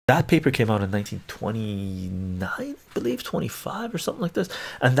That paper came out in 1929, I believe, 25 or something like this,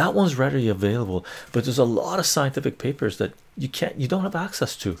 and that one's readily available. But there's a lot of scientific papers that you don't have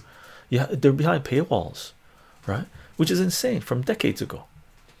access to. Yeah, they're behind paywalls, right? Which is insane from decades ago.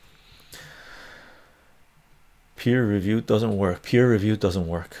 Peer review doesn't work. Peer review doesn't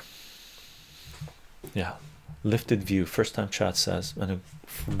work. Yeah, lifted view. First time chat says, and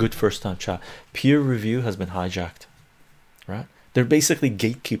a good first time chat. Peer review has been hijacked, right? They're basically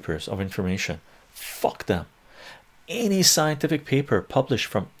gatekeepers of information. Fuck them. Any scientific paper published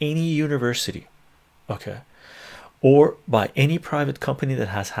from any university, okay, or by any private company that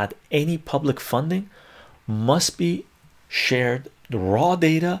has had any public funding must be shared, the raw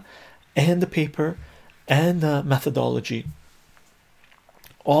data and the paper and the methodology,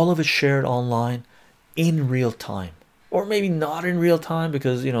 all of it shared online in real time, or maybe not in real time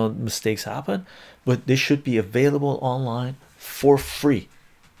because you know mistakes happen, but they should be available online for free.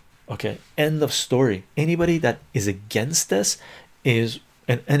 Okay, end of story. Anybody that is against this is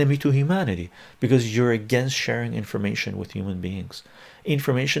an enemy to humanity, because you're against sharing information with human beings,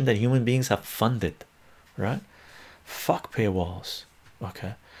 information that human beings have funded, right? Fuck paywalls.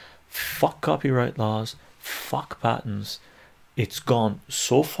 Okay, fuck copyright laws, fuck patents. It's gone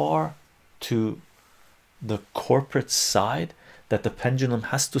so far to the corporate side that the pendulum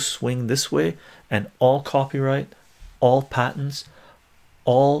has to swing this way, and all copyright, all patents,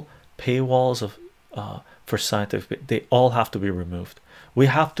 all paywalls of for scientific, they all have to be removed. We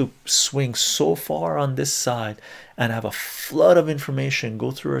have to swing so far on this side and have a flood of information go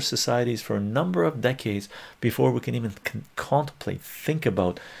through our societies for a number of decades before we can even contemplate, think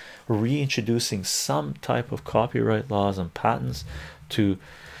about reintroducing some type of copyright laws and patents to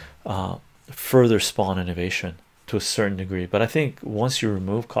further spawn innovation to a certain degree. But I think once you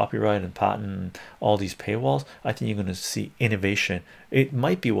remove copyright and patent and all these paywalls, I think you're going to see innovation. It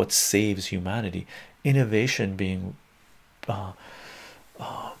might be what saves humanity. Innovation being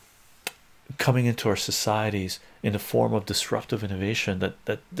coming into our societies in the form of disruptive innovation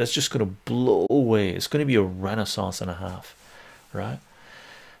that's just going to blow away. It's going to be a renaissance and a half, right?